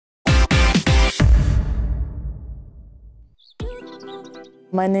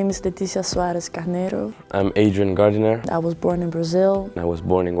My name is Leticia Suarez Carneiro. I'm Adrian Gardiner. I was born in Brazil. I was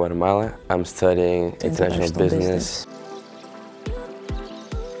born in Guatemala. I'm studying international business.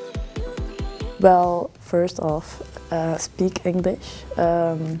 Well, first off, speak English,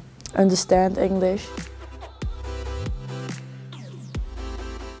 understand English.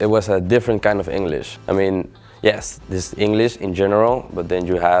 It was a different kind of English. I mean, yes, this English in general, but then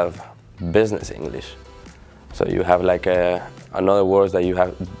you have business English. So you have like another words that you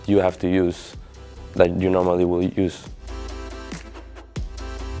have to use that you normally will use.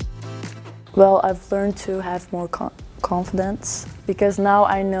 Well, I've learned to have more confidence because now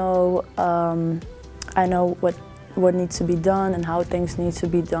I know what needs to be done and how things need to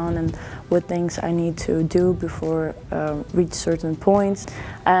be done and what things I need to do before reach certain points.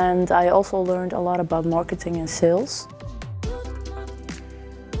 And I also learned a lot about marketing and sales.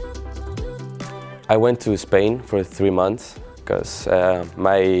 I went to Spain for 3 months because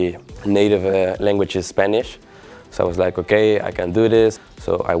my native language is Spanish. So I was like, okay, I can do this.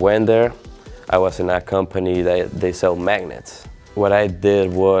 So I went there. I was in a company that they sell magnets. What I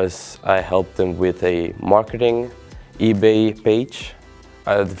did was I helped them with a marketing eBay page.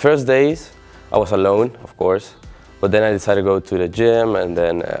 The first days I was alone, of course, but then I decided to go to the gym and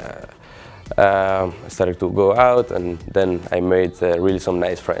then I started to go out and then I made really some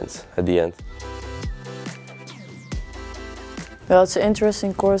nice friends at the end. Well, it's an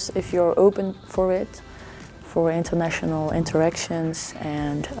interesting course if you're open for it, for international interactions,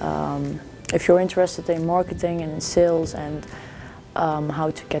 and if you're interested in marketing and sales and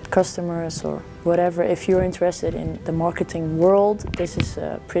how to get customers or whatever. If you're interested in the marketing world, this is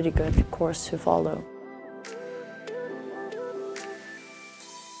a pretty good course to follow.